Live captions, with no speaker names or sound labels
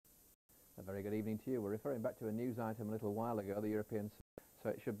Very good evening to you. We're referring back to a news item a little while ago, the European, so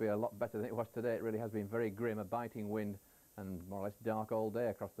it should be a lot better than it was today. It really has been very grim, a biting wind and more or less dark all day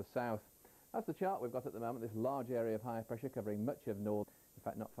across the south. That's the chart we've got at the moment, this large area of high pressure covering much of north, in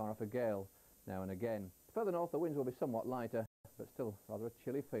fact not far off a gale now and again. Further north the winds will be somewhat lighter, but still rather a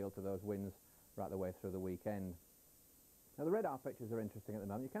chilly feel to those winds right the way through the weekend. Now the radar pictures are interesting at the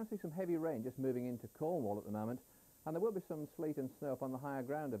moment. You can see some heavy rain just moving into Cornwall at the moment, and there will be some sleet and snow up on the higher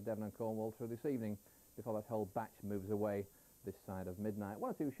ground of Devon and Cornwall through this evening before that whole batch moves away this side of midnight. One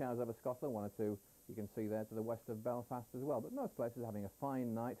or two showers over Scotland, one or two you can see there to the west of Belfast as well, but most places having a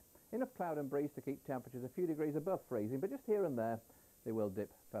fine night. Enough cloud and breeze to keep temperatures a few degrees above freezing, but just here and there they will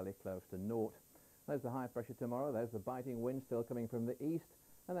dip fairly close to naught. There's the high pressure tomorrow, there's the biting wind still coming from the east,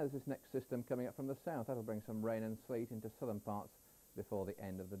 and there's this next system coming up from the south. That'll bring some rain and sleet into southern parts before the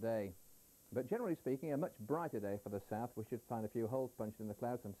end of the day. But generally speaking, a much brighter day for the south. We should find a few holes punched in the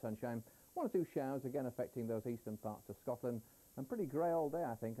clouds, some sunshine, one or two showers again affecting those eastern parts of Scotland, and pretty grey all day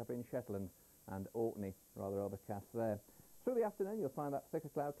I think up in Shetland and Orkney, rather overcast there. Through the afternoon you'll find that thicker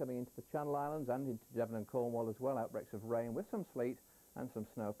cloud coming into the Channel Islands and into Devon and Cornwall as well, outbreaks of rain with some sleet and some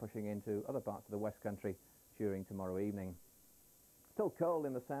snow pushing into other parts of the West Country during tomorrow evening. Still cold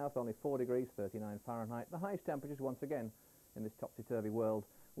in the south, only 4 degrees, 39 Fahrenheit. The highest temperatures once again in this topsy-turvy world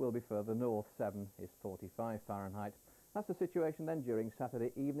will be further north, 7 is 45 Fahrenheit. That's the situation then during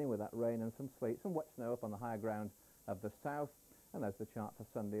Saturday evening with that rain and some sleet, some wet snow up on the higher ground of the south, and there's the chart for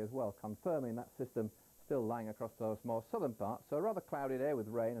Sunday as well, confirming that system still lying across those more southern parts, so a rather cloudy day with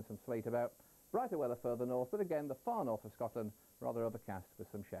rain and some sleet about. Brighter weather further north, but again the far north of Scotland rather overcast with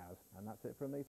some showers. And that's it from me.